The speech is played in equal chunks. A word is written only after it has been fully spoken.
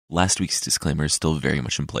Last week's disclaimer is still very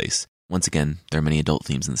much in place. Once again, there are many adult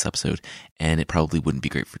themes in this episode, and it probably wouldn't be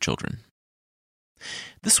great for children.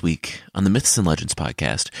 This week, on the Myths and Legends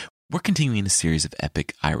podcast, we're continuing a series of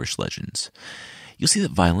epic Irish legends. You'll see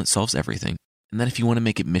that violence solves everything, and that if you want to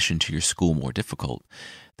make admission to your school more difficult,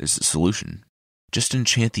 there's a solution. Just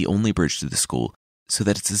enchant the only bridge to the school so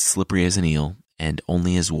that it's as slippery as an eel and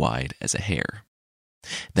only as wide as a hare.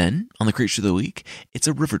 Then, on the Creature of the Week, it's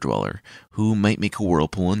a river dweller who might make a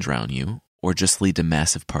whirlpool and drown you, or just lead to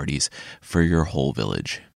massive parties for your whole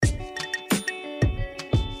village.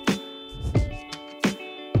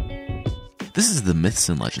 This is the Myths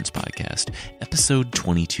and Legends podcast, episode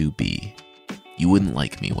 22B. You wouldn't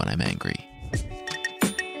like me when I'm angry.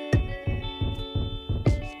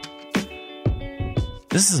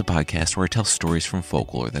 This is a podcast where I tell stories from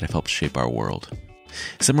folklore that have helped shape our world.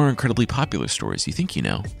 Some are incredibly popular stories you think you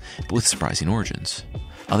know, but with surprising origins.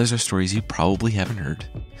 Others are stories you probably haven't heard,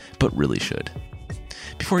 but really should.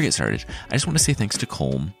 Before I get started, I just want to say thanks to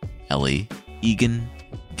Colm, Ellie, Egan,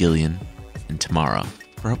 Gillian, and Tamara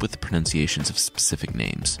for help with the pronunciations of specific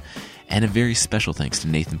names, and a very special thanks to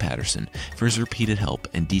Nathan Patterson for his repeated help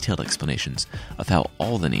and detailed explanations of how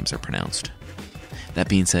all the names are pronounced. That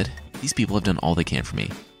being said, these people have done all they can for me,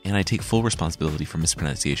 and I take full responsibility for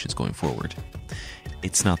mispronunciations going forward.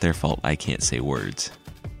 It's not their fault I can't say words.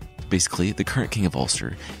 Basically, the current king of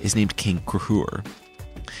Ulster is named King Cruthúr,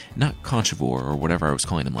 not Conchobar or whatever I was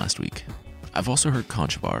calling him last week. I've also heard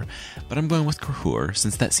Conchobar, but I'm going with Cruthúr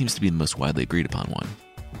since that seems to be the most widely agreed upon one.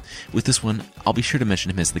 With this one, I'll be sure to mention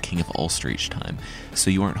him as the King of Ulster each time, so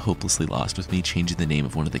you aren't hopelessly lost with me changing the name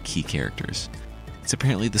of one of the key characters. It's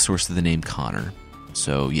apparently the source of the name Connor,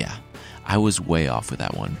 so yeah, I was way off with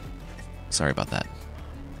that one. Sorry about that.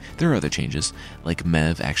 There are other changes, like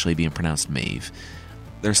Mev actually being pronounced Maeve.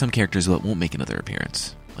 There are some characters that won't make another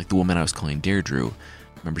appearance, like the woman I was calling Deirdre.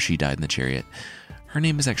 Remember she died in the chariot? Her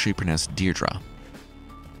name is actually pronounced Deirdre.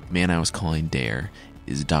 The man I was calling Dare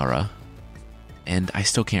is Dara. And I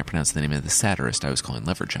still can't pronounce the name of the satirist I was calling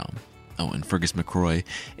Leverchum. Oh, and Fergus McRoy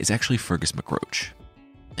is actually Fergus McRoach.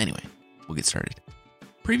 Anyway, we'll get started.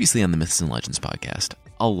 Previously on the Myths and Legends podcast,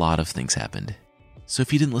 a lot of things happened. So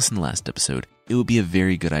if you didn't listen to the last episode, it would be a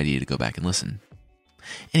very good idea to go back and listen.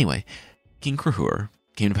 Anyway, King Cruthúr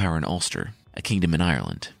came to power in Ulster, a kingdom in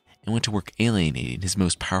Ireland, and went to work alienating his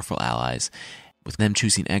most powerful allies, with them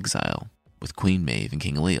choosing exile, with Queen Maeve and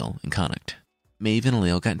King Ailill in Connacht. Maeve and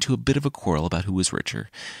Ailill got into a bit of a quarrel about who was richer,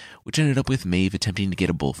 which ended up with Maeve attempting to get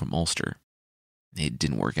a bull from Ulster. It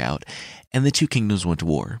didn't work out, and the two kingdoms went to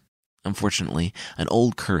war. Unfortunately, an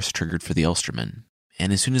old curse triggered for the Ulstermen,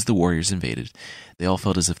 and as soon as the warriors invaded, they all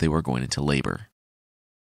felt as if they were going into labor.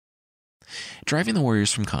 Driving the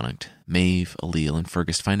warriors from Connacht, Maeve, Ailill, and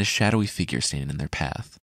Fergus find a shadowy figure standing in their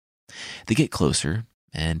path. They get closer,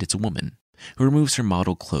 and it's a woman, who removes her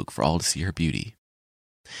mottled cloak for all to see her beauty.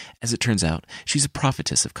 As it turns out, she's a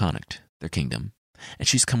prophetess of Connacht, their kingdom, and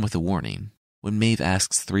she's come with a warning. When Maeve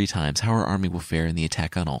asks 3 times how her army will fare in the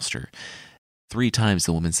attack on Ulster, 3 times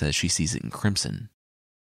the woman says she sees it in crimson.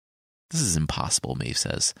 This is impossible, Maeve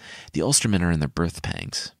says. The Ulstermen are in their birth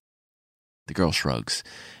pangs. The girl shrugs.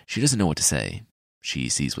 She doesn't know what to say. She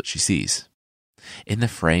sees what she sees. In the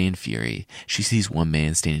fray and fury, she sees one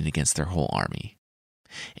man standing against their whole army.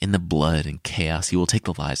 In the blood and chaos, he will take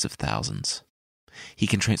the lives of thousands. He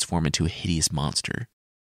can transform into a hideous monster.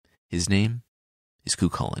 His name is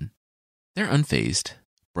Cuchulainn. They're unfazed,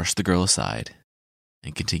 brush the girl aside,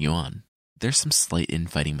 and continue on. There's some slight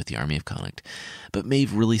infighting with the army of Connacht, but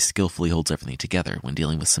Maeve really skillfully holds everything together when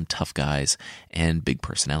dealing with some tough guys and big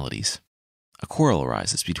personalities. A quarrel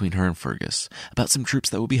arises between her and Fergus about some troops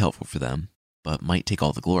that will be helpful for them, but might take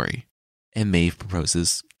all the glory, and Maeve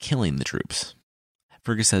proposes killing the troops.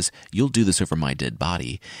 Fergus says, "You'll do this over my dead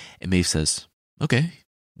body," and Maeve says, "Okay,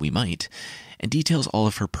 we might," and details all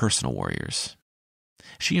of her personal warriors.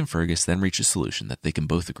 She and Fergus then reach a solution that they can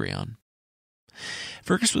both agree on.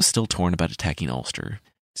 Fergus was still torn about attacking Ulster,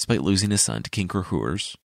 despite losing his son to King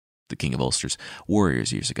Cruthúr's, the King of Ulster's,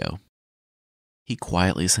 warriors years ago. He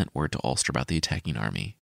quietly sent word to Ulster about the attacking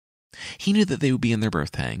army. He knew that they would be in their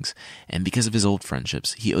birth pangs, and because of his old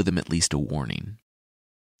friendships, he owed them at least a warning.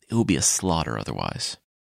 It would be a slaughter otherwise.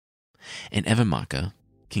 In Evan-Macha,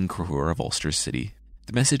 King Cruthúr of Ulster's city,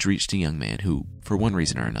 the message reached a young man who, for one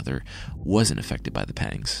reason or another, wasn't affected by the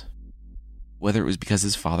pangs. Whether it was because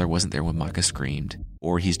his father wasn't there when Macha screamed,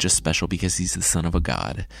 or he's just special because he's the son of a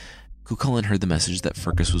god, Cuchulainn heard the message that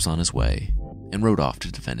Fergus was on his way, and rode off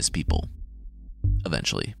to defend his people.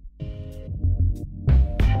 Eventually.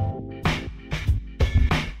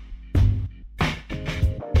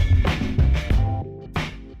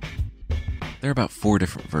 There are about 4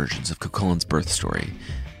 different versions of Cuchulain's birth story.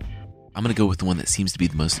 I'm going to go with the one that seems to be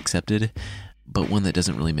the most accepted, but one that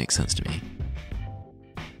doesn't really make sense to me.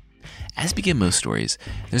 As begin most stories,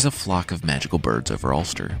 there's a flock of magical birds over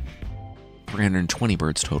Ulster. 320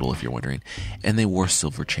 birds total, if you're wondering, and they wore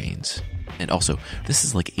silver chains. And also, this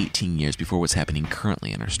is like 18 years before what's happening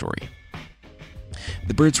currently in our story.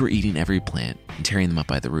 The birds were eating every plant and tearing them up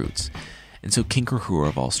by the roots, and so King Cahura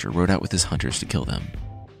of Ulster rode out with his hunters to kill them.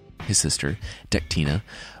 His sister, Dectina,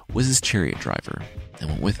 was his chariot driver and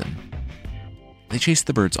went with him. They chased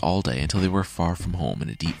the birds all day until they were far from home in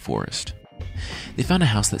a deep forest. They found a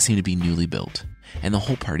house that seemed to be newly built, and the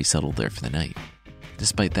whole party settled there for the night,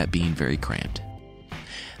 despite that being very cramped.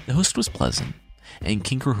 The host was pleasant, and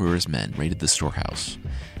King Cahura's men raided the storehouse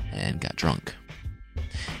and got drunk.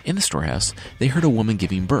 In the storehouse, they heard a woman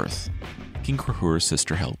giving birth. King Cahura's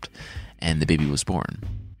sister helped, and the baby was born.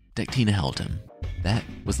 Dectina held him. That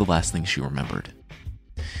was the last thing she remembered.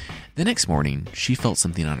 The next morning, she felt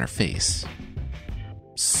something on her face.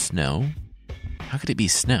 Snow? How could it be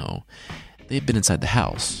snow? They had been inside the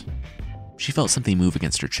house. She felt something move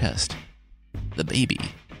against her chest. The baby.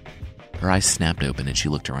 Her eyes snapped open and she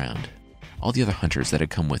looked around. All the other hunters that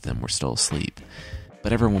had come with them were still asleep,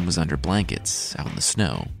 but everyone was under blankets, out in the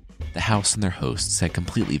snow. The house and their hosts had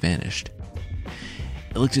completely vanished.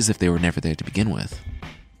 It looked as if they were never there to begin with.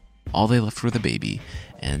 All they left were the baby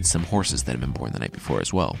and some horses that had been born the night before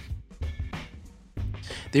as well.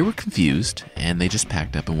 They were confused, and they just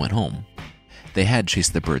packed up and went home. They had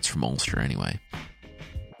chased the birds from Ulster anyway.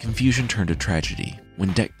 Confusion turned to tragedy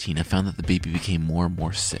when Dectina found that the baby became more and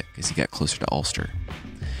more sick as he got closer to Ulster.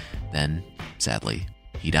 Then, sadly,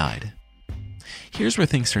 he died. Here's where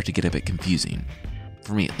things start to get a bit confusing,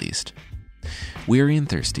 for me at least. Weary and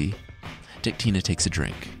thirsty, Dectina takes a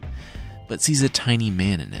drink, but sees a tiny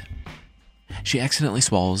man in it. She accidentally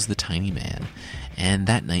swallows the tiny man, and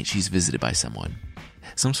that night she's visited by someone.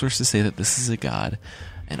 Some sources say that this is a god,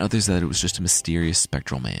 and others that it was just a mysterious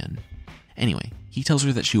spectral man. Anyway, he tells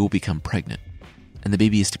her that she will become pregnant, and the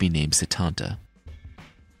baby is to be named Setanta.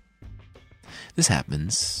 This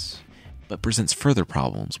happens, but presents further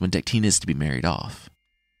problems when Dectina is to be married off.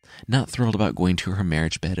 Not thrilled about going to her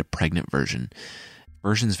marriage bed a pregnant virgin,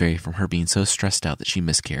 versions vary from her being so stressed out that she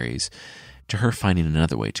miscarries, to her finding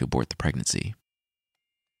another way to abort the pregnancy.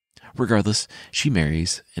 Regardless, she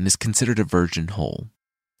marries and is considered a virgin whole,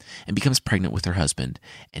 and becomes pregnant with her husband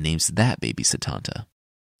and names that baby Setanta.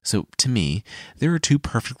 So, to me, there are 2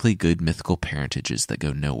 perfectly good mythical parentages that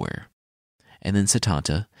go nowhere. And then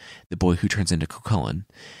Setanta, the boy who turns into Cuchulainn,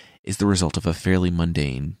 is the result of a fairly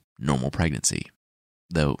mundane, normal pregnancy.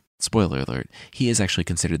 Though, spoiler alert, he is actually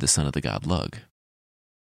considered the son of the god Lugh.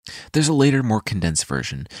 There's a later, more condensed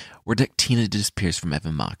version where Dectina disappears from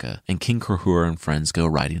Evan Macha, and King Cahura and friends go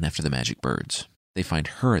riding after the magic birds. They find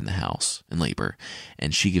her in the house, in labor,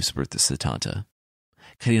 and she gives birth to Setanta,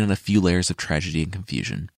 cutting on a few layers of tragedy and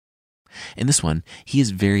confusion. In this one, he is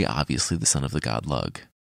very obviously the son of the god Lugh,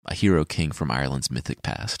 a hero king from Ireland's mythic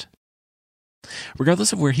past.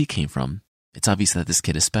 Regardless of where he came from, it's obvious that this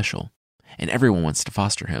kid is special, and everyone wants to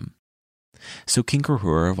foster him. So King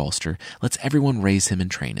Cahura of Ulster lets everyone raise him and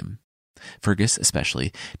train him. Fergus,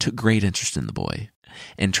 especially, took great interest in the boy,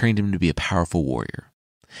 and trained him to be a powerful warrior.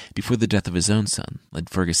 Before the death of his own son led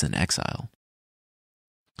Fergus into exile.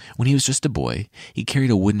 When he was just a boy, he carried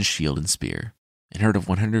a wooden shield and spear, and heard of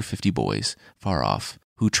 150 boys, far off,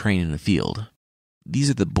 who train in a field. These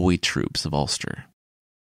are the boy troops of Ulster.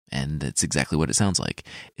 And that's exactly what it sounds like.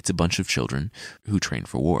 It's a bunch of children who train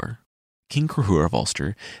for war. King Cahura of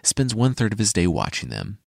Ulster spends 1/3 of his day watching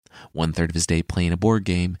them, 1/3 of his day playing a board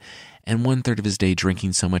game, and 1/3 of his day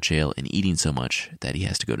drinking so much ale and eating so much that he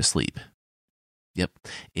has to go to sleep. Yep,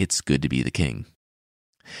 it's good to be the king.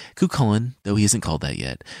 Cuchulainn, though he isn't called that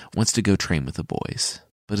yet, wants to go train with the boys,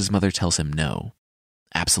 but his mother tells him no,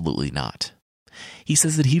 absolutely not. He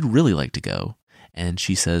says that he'd really like to go, and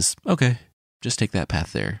she says, okay, just take that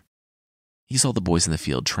path there. He saw the boys in the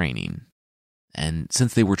field training, and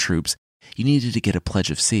since they were troops, you needed to get a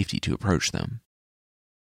pledge of safety to approach them.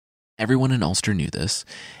 Everyone in Ulster knew this,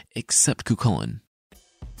 except Cuchulainn.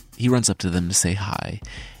 He runs up to them to say hi,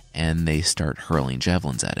 and they start hurling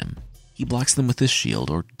javelins at him. He blocks them with his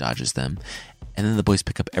shield or dodges them, and then the boys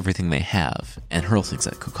pick up everything they have and hurl things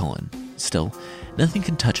at Cuchulainn. Still, nothing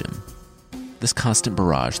can touch him. This constant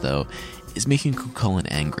barrage, though, is making Cuchulainn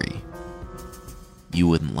angry. You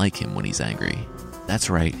wouldn't like him when he's angry. That's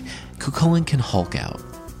right, Cuchulainn can Hulk out.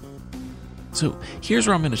 So here's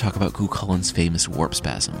where I'm going to talk about Cuchulainn's famous warp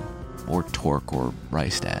spasm, or torque or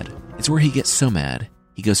Rystad. It's where he gets so mad,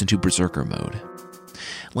 he goes into berserker mode.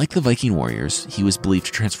 Like the Viking warriors, he was believed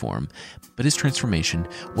to transform, but his transformation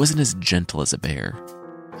wasn't as gentle as a bear.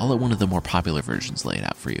 I'll let one of the more popular versions lay it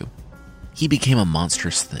out for you. He became a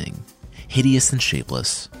monstrous thing, hideous and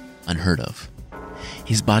shapeless, unheard of.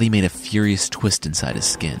 His body made a furious twist inside his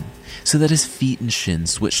skin, so that his feet and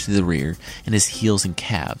shins switched to the rear and his heels and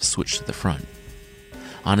calves switched to the front.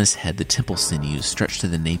 On his head, the temple sinews stretched to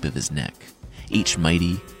the nape of his neck, each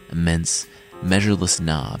mighty, immense, measureless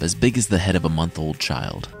knob as big as the head of a month-old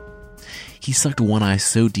child. He sucked one eye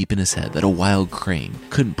so deep in his head that a wild crane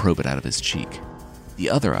couldn't probe it out of his cheek.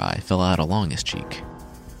 The other eye fell out along his cheek.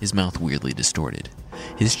 His mouth weirdly distorted.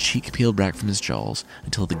 His cheek peeled back from his jaws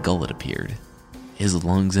until the gullet appeared. His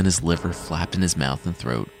lungs and his liver flapped in his mouth and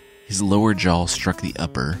throat. His lower jaw struck the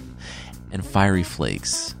upper, and fiery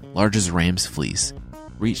flakes, large as ram's fleece,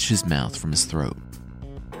 reached his mouth from his throat.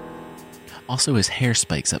 Also, his hair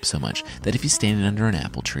spikes up so much that if he's standing under an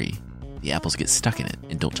apple tree, the apples get stuck in it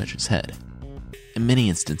and don't touch his head. In many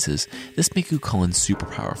instances, this made Cuchulainn super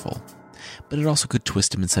powerful, but it also could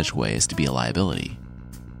twist him in such a way as to be a liability.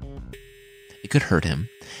 It could hurt him,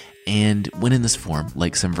 and when in this form,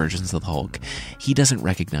 like some versions of the Hulk, he doesn't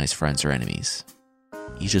recognize friends or enemies.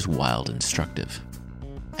 He's just wild and destructive.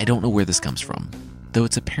 I don't know where this comes from, though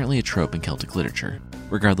it's apparently a trope in Celtic literature.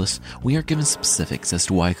 Regardless, we aren't given specifics as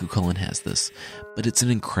to why Cuchulainn has this, but it's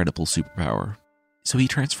an incredible superpower. So he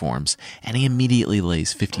transforms, and he immediately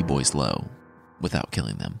lays 50 boys low, without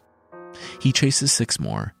killing them. He chases 6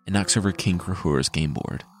 more, and knocks over King Cahor's game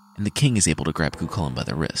board, and the king is able to grab Cuchulainn by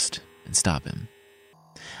the wrist, and stop him.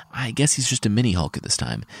 I guess he's just a mini-Hulk at this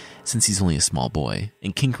time, since he's only a small boy,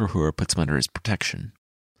 and King Cahor puts him under his protection,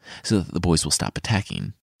 so that the boys will stop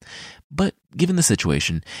attacking. But given the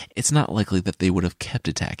situation, it's not likely that they would have kept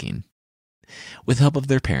attacking. With help of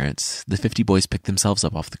their parents, the 50 boys picked themselves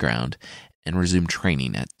up off the ground and resumed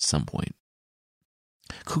training at some point.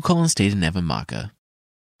 Cuchulainn stayed in Evan-Macha,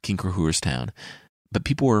 King Cahor's town, but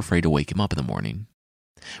people were afraid to wake him up in the morning.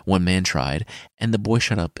 One man tried, and the boy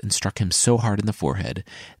shot up and struck him so hard in the forehead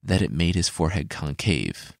that it made his forehead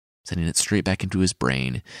concave, sending it straight back into his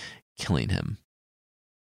brain, killing him.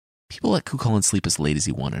 People let Cuchulainn sleep as late as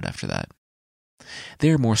he wanted after that.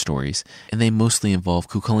 There are more stories, and they mostly involve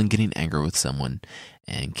Cuchulainn getting angry with someone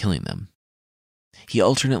and killing them. He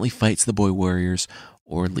alternately fights the boy warriors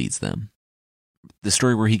or leads them. The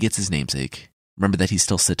story where he gets his namesake, remember that he's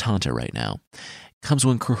still Setanta right now, comes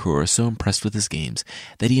when Cahor is so impressed with his games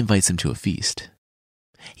that he invites him to a feast.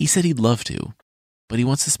 He said he'd love to, but he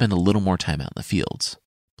wants to spend a little more time out in the fields,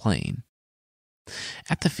 playing.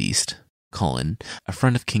 At the feast, Cullen, a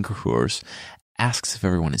friend of King Cahor's, asks if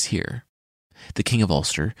everyone is here. The King of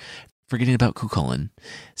Ulster, forgetting about Cuchulainn,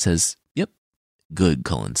 says, "Yep." "Good,"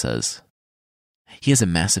 Cullen says. He has a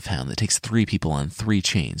massive hound that takes 3 people on 3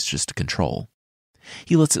 chains just to control.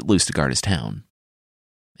 He lets it loose to guard his town,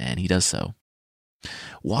 and he does so.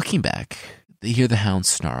 Walking back, they hear the hound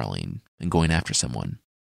snarling and going after someone.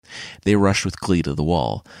 They rush with glee to the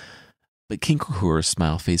wall, but King Cahor's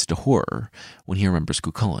smile fades to horror when he remembers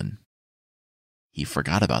Cuchulainn. He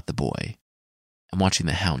forgot about the boy, and watching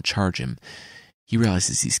the hound charge him, he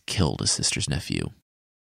realizes he's killed his sister's nephew.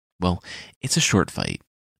 Well, it's a short fight.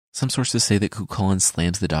 Some sources say that Cuchulainn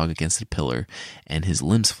slams the dog against a pillar and his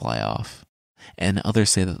limbs fly off, and others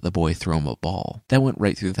say that the boy threw him a ball that went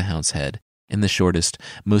right through the hound's head in the shortest,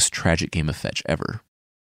 most tragic game of fetch ever.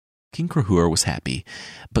 King Cahor was happy,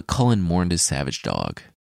 but Cullen mourned his savage dog,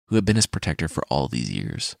 who had been his protector for all these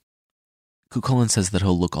years. Cuchulainn says that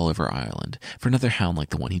he'll look all over Ireland for another hound like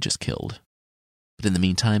the one he just killed. But in the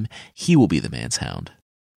meantime, he will be the man's hound.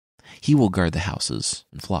 He will guard the houses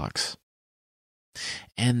and flocks.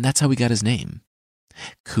 And that's how he got his name.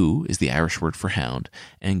 Cu is the Irish word for hound,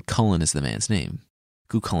 and Cullen is the man's name.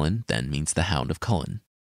 Cuchulainn then means the Hound of Cullen.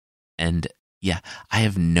 And yeah, I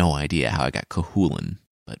have no idea how I got Cuchulainn,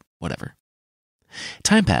 but whatever.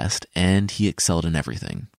 Time passed, and he excelled in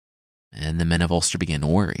everything. And the men of Ulster began to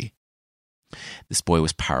worry. This boy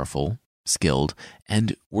was powerful, skilled,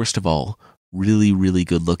 and, worst of all, really, really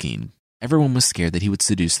good looking. Everyone was scared that he would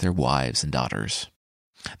seduce their wives and daughters.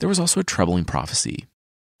 There was also a troubling prophecy.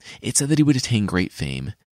 It said that he would attain great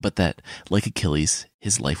fame, but that, like Achilles,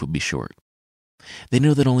 his life would be short. They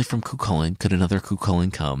know that only from Cuchulainn could another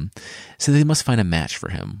Cuchulainn come, so they must find a match for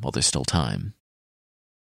him while there's still time.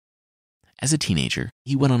 As a teenager,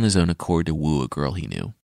 he went on his own accord to woo a girl he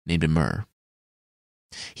knew, named Emer.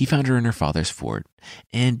 He found her in her father's fort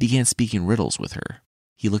and began speaking riddles with her.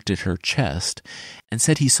 He looked at her chest and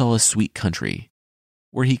said he saw a sweet country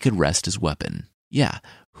where he could rest his weapon. Yeah,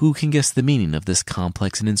 who can guess the meaning of this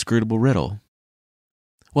complex and inscrutable riddle?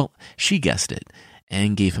 Well, she guessed it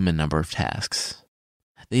and gave him a number of tasks.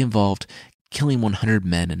 They involved killing 100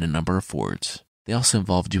 men in a number of fords. They also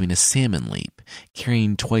involved doing a salmon leap,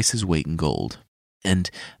 carrying twice his weight in gold, and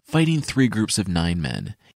fighting 3 groups of 9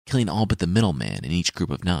 men, killing all but the middle man in each group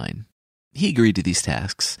of 9. He agreed to these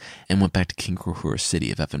tasks and went back to King Korhor's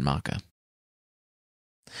city of Evanmacha.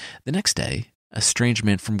 The next day, a strange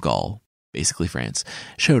man from Gaul, basically France,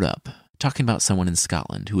 showed up, talking about someone in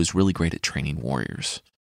Scotland who was really great at training warriors.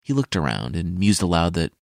 He looked around and mused aloud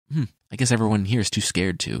that, I guess everyone here is too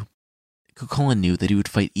scared to. Cuchulainn knew that he would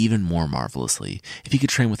fight even more marvelously if he could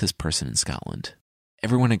train with this person in Scotland.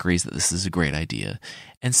 Everyone agrees that this is a great idea,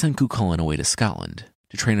 and send Cuchulainn away to Scotland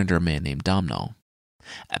to train under a man named Domhnall,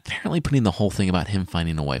 apparently putting the whole thing about him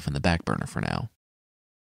finding a wife on the back burner for now.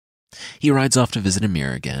 He rides off to visit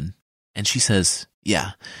Emhyr again, and she says,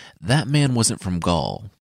 yeah, that man wasn't from Gaul.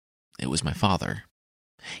 It was my father.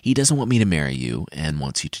 He doesn't want me to marry you and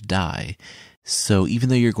wants you to die, so even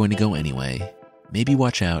though you're going to go anyway, maybe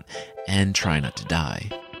watch out and try not to die.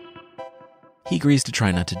 He agrees to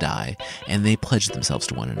try not to die, and they pledge themselves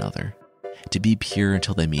to one another, to be pure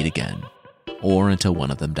until they meet again, or until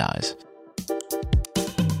one of them dies.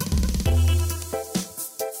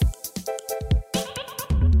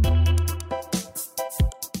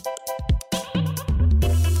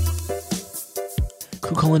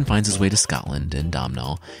 Cuchulainn finds his way to Scotland and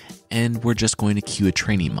Domhnall, and we're just going to cue a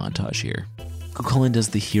training montage here. Cuchulainn does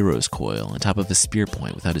the hero's coil on top of a spear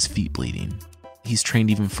point without his feet bleeding. He's trained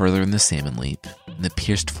even further in the salmon leap, in the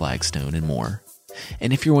pierced flagstone, and more.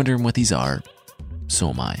 And if you're wondering what these are, so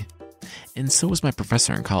am I. And so was my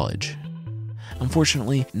professor in college.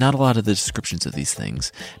 Unfortunately, not a lot of the descriptions of these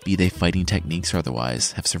things, be they fighting techniques or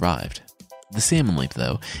otherwise, have survived. The salmon leap,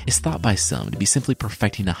 though, is thought by some to be simply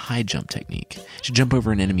perfecting a high jump technique to jump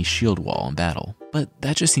over an enemy shield wall in battle, but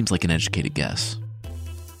that just seems like an educated guess.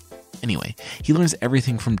 Anyway, he learns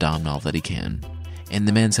everything from Domhnall that he can, and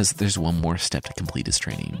the man says that there's one more step to complete his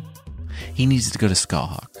training. He needs to go to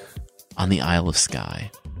Skáhok, on the Isle of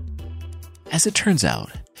Skye. As it turns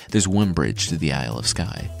out, there's one bridge to the Isle of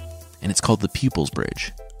Skye, and it's called the Pupil's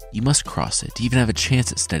Bridge. You must cross it to even have a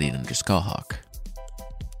chance at studying under Skáhok.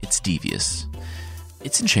 It's devious.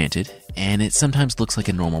 It's enchanted, and it sometimes looks like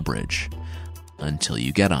a normal bridge, until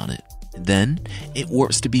you get on it. Then, it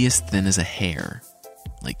warps to be as thin as a hair,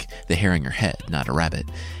 like the hair on your head, not a rabbit,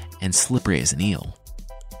 and slippery as an eel.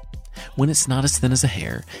 When it's not as thin as a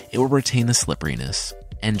hair, it will retain the slipperiness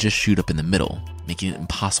and just shoot up in the middle, making it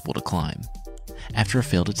impossible to climb. After a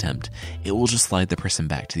failed attempt, it will just slide the person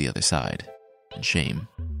back to the other side. And shame.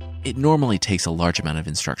 It normally takes a large amount of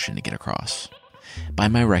instruction to get across. By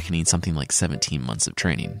my reckoning, something like 17 months of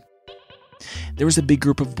training. There was a big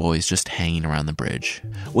group of boys just hanging around the bridge,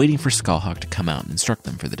 waiting for Skáhok to come out and instruct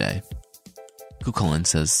them for the day. Cuchulainn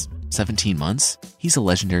says, 17 months? He's a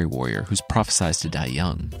legendary warrior who's prophesied to die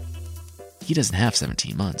young. He doesn't have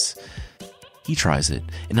 17 months. He tries it,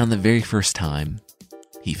 and on the very first time,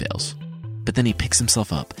 he fails. But then he picks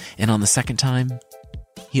himself up, and on the second time,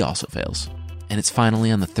 he also fails. And it's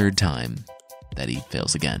finally on the third time that he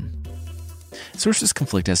fails again. Sources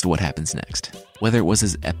conflict as to what happens next, whether it was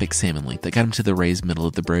his epic salmon leap that got him to the raised middle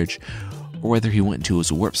of the bridge, or whether he went into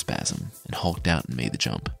his warp spasm and hulked out and made the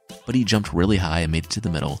jump. But he jumped really high and made it to the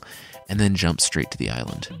middle, and then jumped straight to the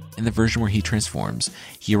island. In the version where he transforms,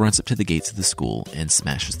 he runs up to the gates of the school and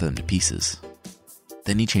smashes them to pieces.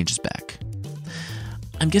 Then he changes back.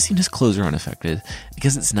 I'm guessing his clothes are unaffected,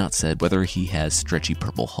 because it's not said whether he has stretchy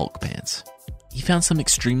purple Hulk pants. He found some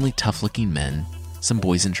extremely tough-looking men, some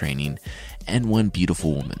boys in training, and one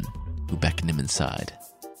beautiful woman who beckoned him inside.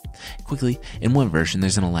 Quickly, in one version,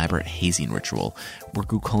 there's an elaborate hazing ritual where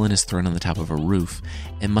Cuchulainn is thrown on the top of a roof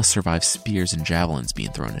and must survive spears and javelins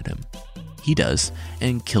being thrown at him. He does,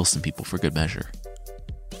 and kills some people for good measure.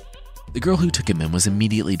 The girl who took him in was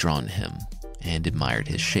immediately drawn to him and admired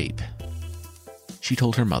his shape. She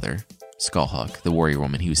told her mother, Skáhok, the warrior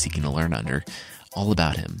woman he was seeking to learn under, all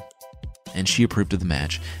about him, and she approved of the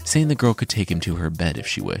match, saying the girl could take him to her bed if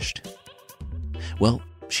she wished. Well,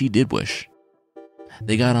 she did wish.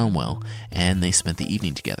 They got on well, and they spent the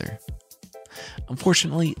evening together.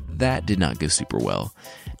 Unfortunately, that did not go super well,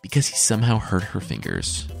 because he somehow hurt her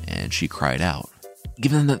fingers, and she cried out.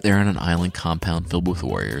 Given that they're on an island compound filled with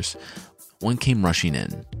warriors, one came rushing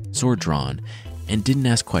in, sword drawn, and didn't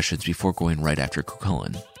ask questions before going right after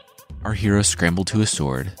Cuchulainn. Our hero scrambled to his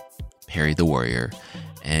sword, parried the warrior,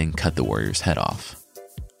 and cut the warrior's head off.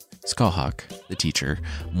 Skáhok, the teacher,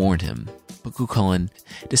 mourned him, but Cuchulainn,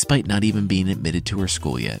 despite not even being admitted to her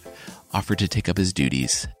school yet, offered to take up his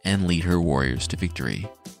duties and lead her warriors to victory.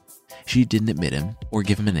 She didn't admit him or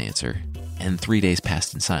give him an answer, and 3 days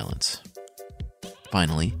passed in silence.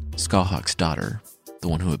 Finally, Skáhok's daughter, the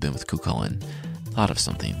one who had been with Cuchulainn, thought of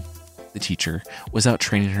something. The teacher was out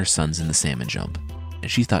training her sons in the salmon jump,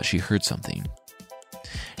 and she thought she heard something.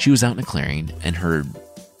 She was out in a clearing and heard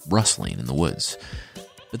rustling in the woods,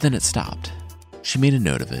 but then it stopped. She made a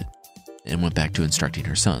note of it and went back to instructing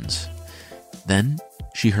her sons. Then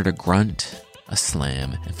she heard a grunt, a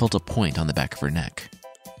slam, and felt a point on the back of her neck.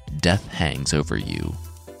 "Death hangs over you,"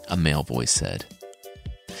 a male voice said.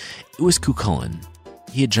 It was Cuchulainn.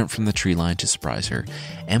 He had jumped from the tree line to surprise her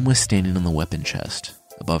and was standing on the weapon chest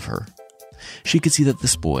above her. She could see that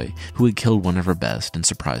this boy, who had killed one of her best and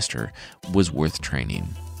surprised her, was worth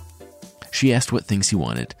training. She asked what things he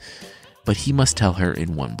wanted, but he must tell her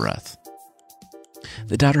in one breath.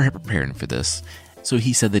 The daughter had prepared him for this, so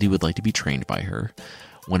he said that he would like to be trained by her,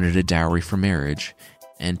 wanted a dowry for marriage,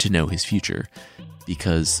 and to know his future,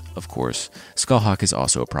 because, of course, Skullhawk is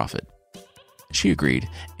also a prophet. She agreed,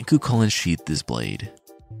 and Cuchulainn sheathed his blade.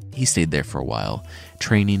 He stayed there for a while,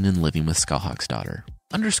 training and living with Skullhawk's daughter.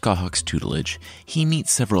 Under Skullhawk's tutelage, he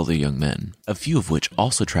meets several other young men, a few of which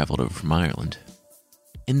also traveled over from Ireland.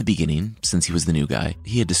 In the beginning, since he was the new guy,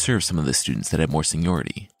 he had to serve some of the students that had more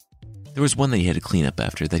seniority. There was one that he had to clean up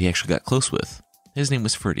after that he actually got close with. His name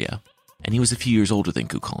was Ferdia, and he was a few years older than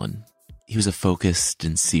Cuchulainn. He was a focused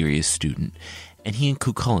and serious student, and he and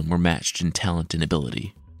Cuchulainn were matched in talent and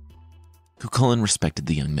ability. Cuchulainn respected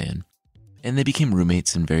the young man, and they became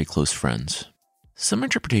roommates and very close friends. Some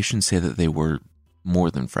interpretations say that they were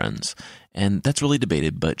more than friends, and that's really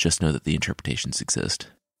debated, but just know that the interpretations exist.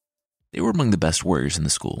 They were among the best warriors in the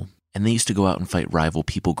school, and they used to go out and fight rival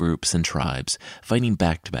people groups and tribes, fighting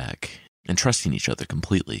back to back, and trusting each other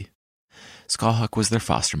completely. Skullhawk was their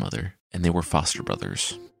foster mother, and they were foster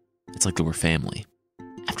brothers. It's like they were family.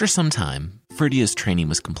 After some time, Ferdia's training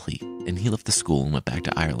was complete, and he left the school and went back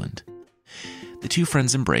to Ireland. The two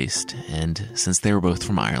friends embraced, and since they were both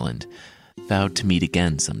from Ireland, vowed to meet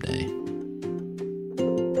again someday.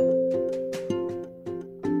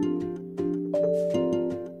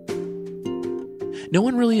 No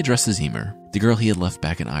one really addresses Emer, the girl he had left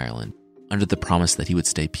back in Ireland, under the promise that he would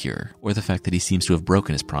stay pure, or the fact that he seems to have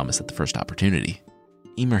broken his promise at the first opportunity.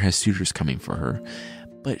 Emer has suitors coming for her,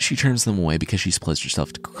 but she turns them away because she's pledged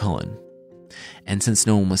herself to Cuchulainn. And since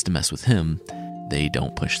no one wants to mess with him, they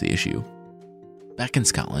don't push the issue. Back in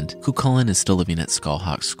Scotland, Cuchulainn is still living at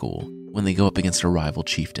Skullhawk's school when they go up against a rival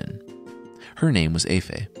chieftain. Her name was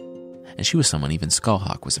Aoife, and she was someone even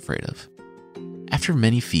Skullhawk was afraid of. After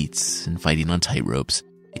many feats and fighting on tight ropes,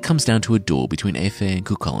 it comes down to a duel between Aoife and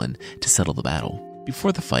Cuchulainn to settle the battle.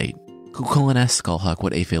 Before the fight, Cuchulainn asks Skullhawk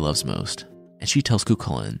what Aoife loves most, and she tells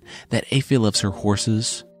Cuchulainn that Aoife loves her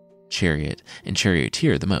horses, chariot, and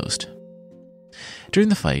charioteer the most. During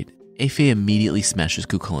the fight, Aoife immediately smashes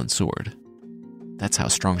Cuchulainn's sword. That's how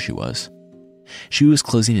strong she was. She was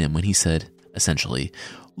closing in when he said, essentially,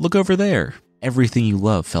 "Look over there. Everything you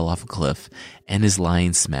love fell off a cliff and is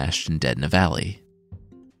lying smashed and dead in a valley."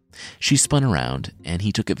 She spun around, and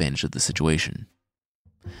he took advantage of the situation.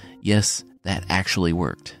 Yes, that actually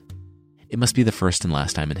worked. It must be the first and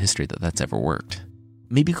last time in history that that's ever worked.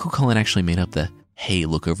 Maybe Cuchulainn actually made up the "hey,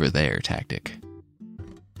 look over there" tactic.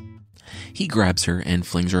 He grabs her and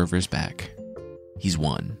flings her over his back. He's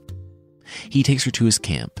won. He takes her to his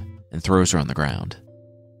camp and throws her on the ground.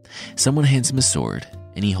 Someone hands him a sword,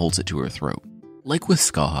 and he holds it to her throat. Like with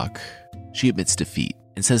Skullhawk, she admits defeat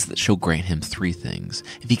and says that she'll grant him 3 things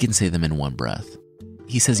if he can say them in one breath.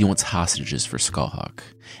 He says he wants hostages for Skullhawk,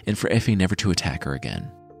 and for Aoife never to attack her again.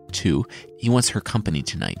 2, he wants her company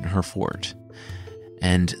tonight in her fort.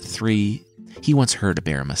 And 3, he wants her to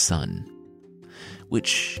bear him a son.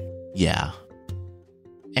 Which, yeah.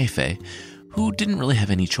 Aoife, who didn't really have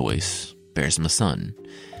any choice, bears him a son,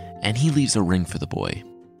 and he leaves a ring for the boy.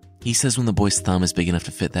 He says when the boy's thumb is big enough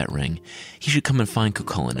to fit that ring, he should come and find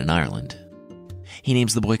Cuchulainn in Ireland. He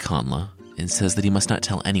names the boy Conla and says that he must not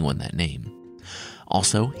tell anyone that name.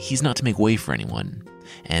 Also, he's not to make way for anyone,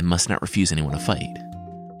 and must not refuse anyone a fight.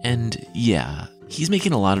 And yeah, he's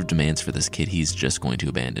making a lot of demands for this kid he's just going to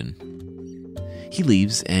abandon. He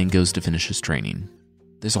leaves and goes to finish his training.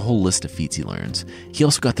 There's a whole list of feats he learns. He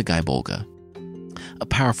also got the Guy Bolga, a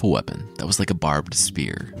powerful weapon that was like a barbed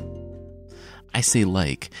spear. I say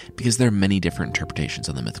like because there are many different interpretations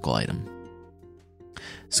on the mythical item.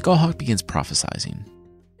 Skullhawk begins prophesizing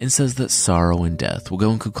and says that sorrow and death will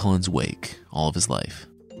go in Cuchulainn's wake all of his life.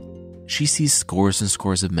 She sees scores and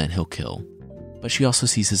scores of men he'll kill, but she also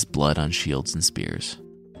sees his blood on shields and spears,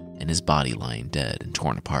 and his body lying dead and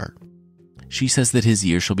torn apart. She says that his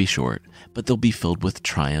years shall be short, but they'll be filled with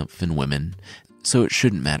triumph and women, so it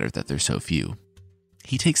shouldn't matter that there's so few.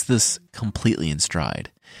 He takes this completely in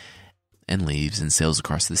stride, and leaves and sails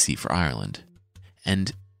across the sea for Ireland.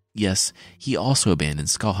 And yes, he also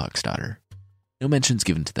abandons Skalhawk's daughter. No mentions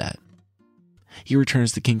given to that. He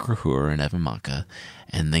returns to King Krahur and Evan Macha,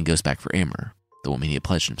 and then goes back for Emer, the woman he had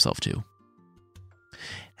pledged himself to.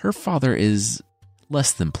 Her father is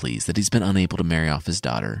less than pleased that he's been unable to marry off his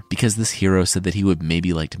daughter, because this hero said that he would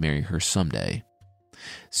maybe like to marry her someday.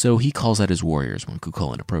 So he calls out his warriors when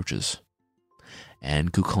Cuchulainn approaches.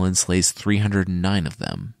 And Cuchulainn slays 309 of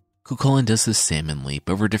them. Cuchulainn does this salmon leap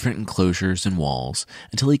over different enclosures and walls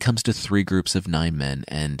until he comes to 3 groups of 9 men,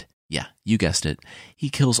 and yeah, you guessed it, he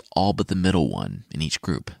kills all but the middle one in each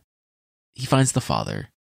group. He finds the father,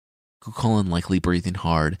 Cuchulainn likely breathing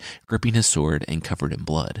hard, gripping his sword, and covered in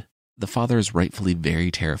blood. The father is rightfully very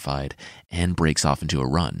terrified and breaks off into a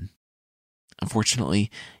run. Unfortunately,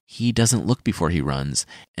 he doesn't look before he runs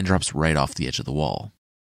and drops right off the edge of the wall.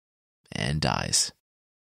 And dies.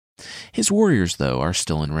 His warriors, though, are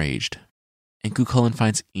still enraged, and Cuchulainn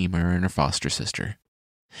finds Emer and her foster sister.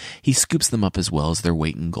 He scoops them up as well as their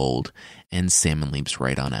weight in gold, and salmon leaps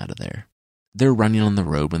right on out of there. They're running on the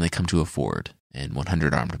road when they come to a ford, and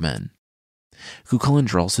 100 armed men. Cuchulainn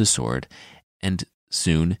draws his sword, and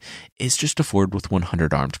soon it's just a ford with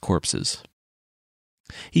 100 armed corpses.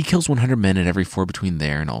 He kills 100 men at every ford between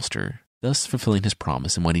there and Ulster, thus fulfilling his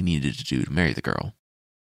promise and what he needed to do to marry the girl.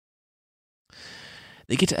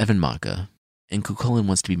 They get to Evan Macha, and Cuchulainn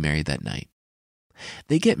wants to be married that night.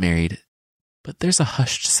 They get married, but there's a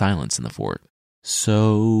hushed silence in the fort.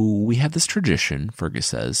 So we have this tradition, Fergus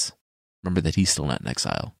says. Remember that he's still not in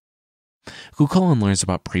exile. Cuchulainn learns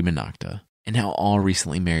about Prima Nocta, and how all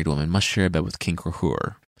recently married women must share a bed with King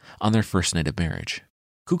Krahur on their first night of marriage.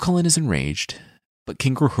 Cuchulainn is enraged, but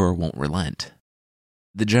King Krahur won't relent.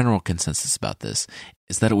 The general consensus about this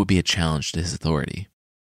is that it would be a challenge to his authority.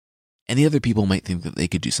 And the other people might think that they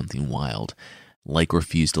could do something wild, like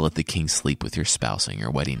refuse to let the king sleep with your spouse on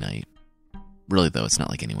your wedding night. Really, though, it's not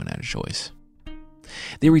like anyone had a choice.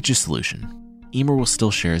 They reach a solution. Emer will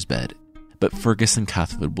still share his bed, but Fergus and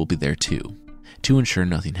Cathwood will be there too, to ensure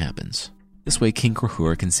nothing happens. This way, King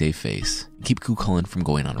Krahur can save face and keep Cuchulainn from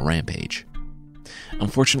going on a rampage.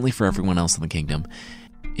 Unfortunately for everyone else in the kingdom,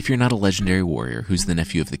 if you're not a legendary warrior who's the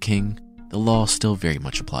nephew of the king, the law still very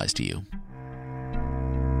much applies to you.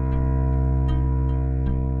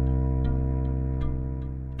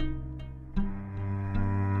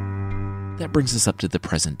 That brings us up to the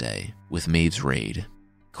present day, with Maeve's raid.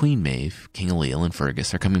 Queen Maeve, King Ailill, and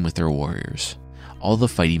Fergus are coming with their warriors. All the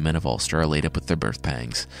fighting men of Ulster are laid up with their birth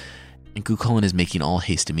pangs, and Cuchulainn is making all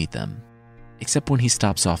haste to meet them, except when he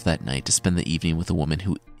stops off that night to spend the evening with a woman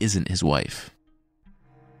who isn't his wife.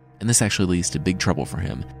 And this actually leads to big trouble for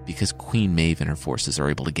him, because Queen Maeve and her forces are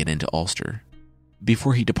able to get into Ulster.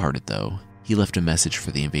 Before he departed, though, he left a message for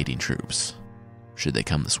the invading troops, should they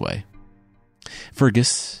come this way.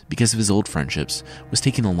 Fergus, because of his old friendships, was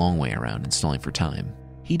taking a long way around and stalling for time.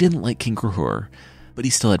 He didn't like King Krahur, but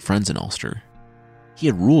he still had friends in Ulster. He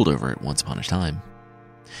had ruled over it once upon a time.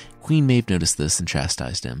 Queen Maeve noticed this and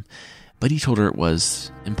chastised him, but he told her it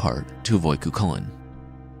was, in part, to avoid Cuchulainn.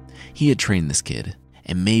 He had trained this kid,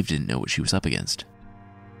 and Maeve didn't know what she was up against.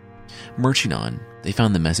 Marching on, they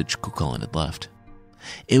found the message Cuchulainn had left.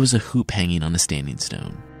 It was a hoop hanging on a standing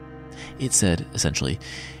stone. It said, essentially,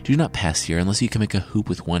 do not pass here unless you can make a hoop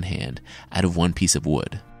with one hand out of one piece of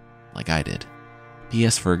wood, like I did.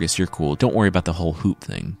 P.S. Fergus, you're cool. Don't worry about the whole hoop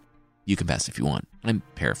thing. You can pass if you want. I'm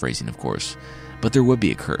paraphrasing, of course. But there would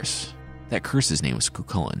be a curse. That curse's name was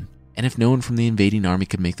Cuchulainn. And if no one from the invading army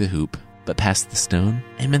could make the hoop, but pass the stone,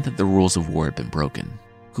 it meant that the rules of war had been broken.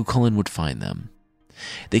 Cuchulainn would find them.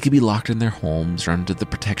 They could be locked in their homes or under the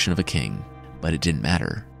protection of a king, but it didn't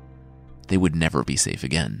matter. They would never be safe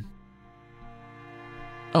again.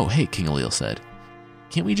 Oh, hey, King Ailill said.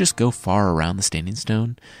 Can't we just go far around the Standing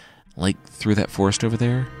Stone? Like through that forest over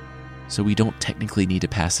there? So we don't technically need to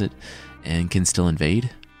pass it and can still invade?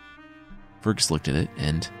 Fergus looked at it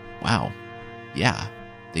and, wow, yeah,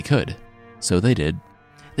 they could. So they did.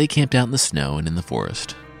 They camped out in the snow and in the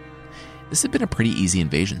forest. This had been a pretty easy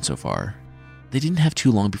invasion so far. They didn't have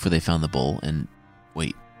too long before they found the bull and,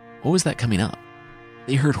 wait, what was that coming up?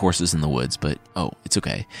 They heard horses in the woods, but, oh, it's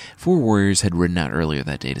okay. 4 warriors had ridden out earlier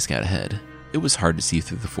that day to scout ahead. It was hard to see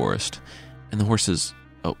through the forest, and the horses,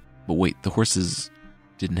 oh, but wait, the horses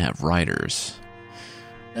didn't have riders.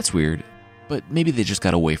 That's weird, but maybe they just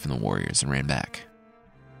got away from the warriors and ran back.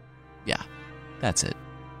 Yeah, that's it.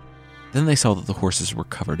 Then they saw that the horses were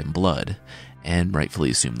covered in blood, and rightfully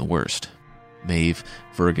assumed the worst. Maeve,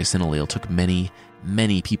 Fergus, and Ailill took many,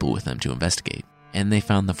 many people with them to investigate, and they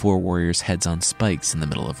found the 4 warriors' heads on spikes in the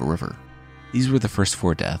middle of a river. These were the first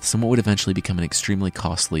 4 deaths in what would eventually become an extremely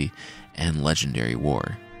costly and legendary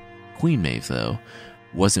war. Queen Maeve, though,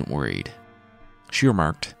 wasn't worried. She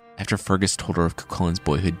remarked, after Fergus told her of Cuchulain's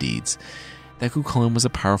boyhood deeds, that Cuchulain was a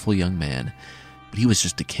powerful young man, but he was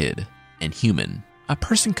just a kid, and human. A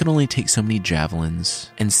person could only take so many javelins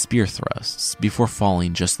and spear thrusts before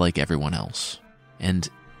falling just like everyone else. And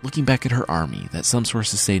looking back at her army, that some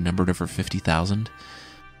sources say numbered over 50,000,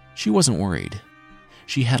 she wasn't worried.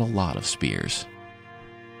 She had a lot of spears.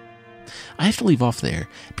 I have to leave off there,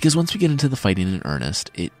 because once we get into the fighting in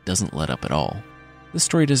earnest, it doesn't let up at all. This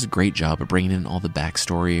story does a great job of bringing in all the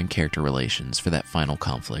backstory and character relations for that final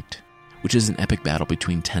conflict, which is an epic battle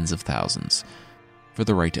between tens of thousands for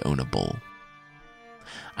the right to own a bull.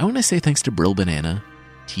 I want to say thanks to Brill Banana,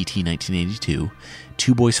 TT1982,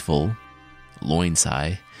 Two Boys Full,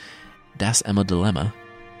 Loinsai, Das Emma Dilemma,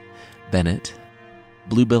 Bennett,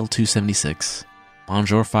 Bluebell 276,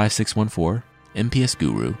 Bonjour 5614, MPS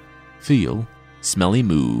Guru, Feel, Smelly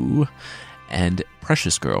Moo, and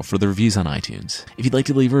Precious Girl for the reviews on iTunes. If you'd like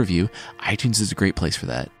to leave a review, iTunes is a great place for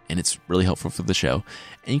that, and it's really helpful for the show,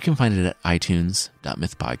 and you can find it at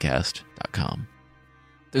itunes.mythpodcast.com.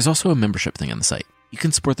 There's also a membership thing on the site. You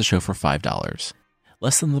can support the show for $5,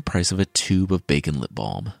 less than the price of a tube of bacon lip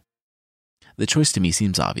balm. The choice to me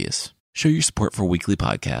seems obvious. Show your support for a weekly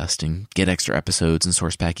podcast and get extra episodes and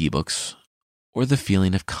source pack ebooks, or the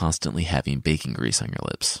feeling of constantly having bacon grease on your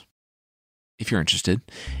lips. If you're interested,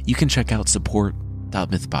 you can check out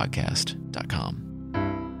support.mythpodcast.com.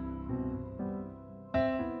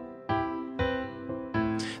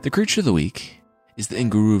 The creature of the week is the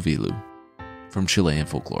Nguruvilu from Chilean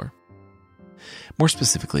folklore. More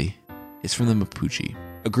specifically, it's from the Mapuche,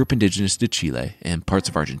 a group indigenous to Chile and parts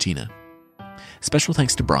of Argentina. Special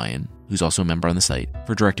thanks to Brian, who's also a member on the site,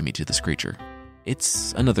 for directing me to this creature.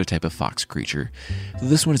 It's another type of fox creature, though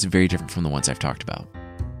this one is very different from the ones I've talked about.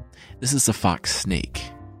 This is a fox snake,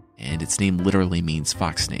 and its name literally means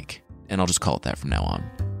fox snake, and I'll just call it that from now on.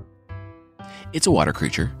 It's a water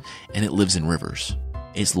creature, and it lives in rivers.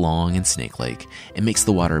 It's long and snake-like, and makes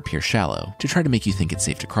the water appear shallow to try to make you think it's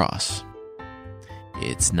safe to cross.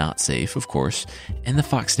 It's not safe, of course, and the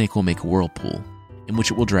fox snake will make a whirlpool, in which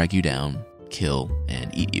it will drag you down, kill, and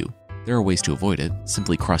eat you. There are ways to avoid it,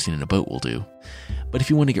 simply crossing in a boat will do. But if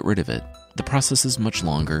you want to get rid of it, the process is much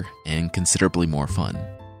longer and considerably more fun.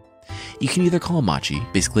 You can either call a machi,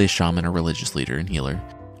 basically a shaman or religious leader and healer,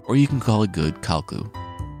 or you can call a good kalku,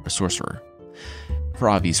 a sorcerer. For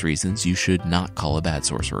obvious reasons, you should not call a bad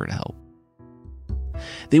sorcerer to help.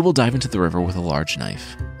 They will dive into the river with a large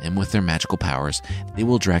knife, and with their magical powers, they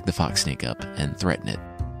will drag the fox snake up and threaten it.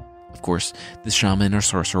 Of course, the shaman or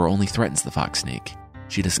sorcerer only threatens the fox snake.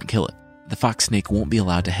 She doesn't kill it. The fox snake won't be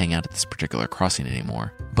allowed to hang out at this particular crossing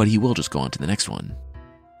anymore, but he will just go on to the next one.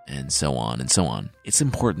 And so on and so on. It's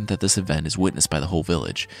important that this event is witnessed by the whole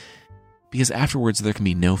village, because afterwards there can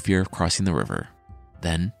be no fear of crossing the river.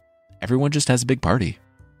 Then, everyone just has a big party.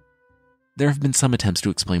 There have been some attempts to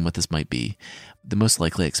explain what this might be. The most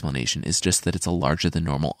likely explanation is just that it's a larger than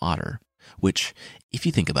normal otter, which, if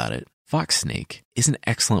you think about it, fox snake is an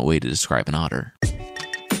excellent way to describe an otter.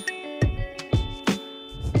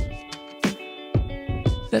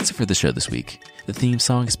 That's it for the show this week. The theme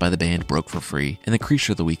song is by the band Broke for Free, and the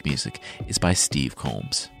Creature of the Week music is by Steve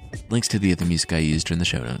Combs. Links to the other music I used are in the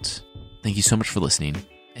show notes. Thank you so much for listening,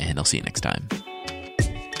 and I'll see you next time.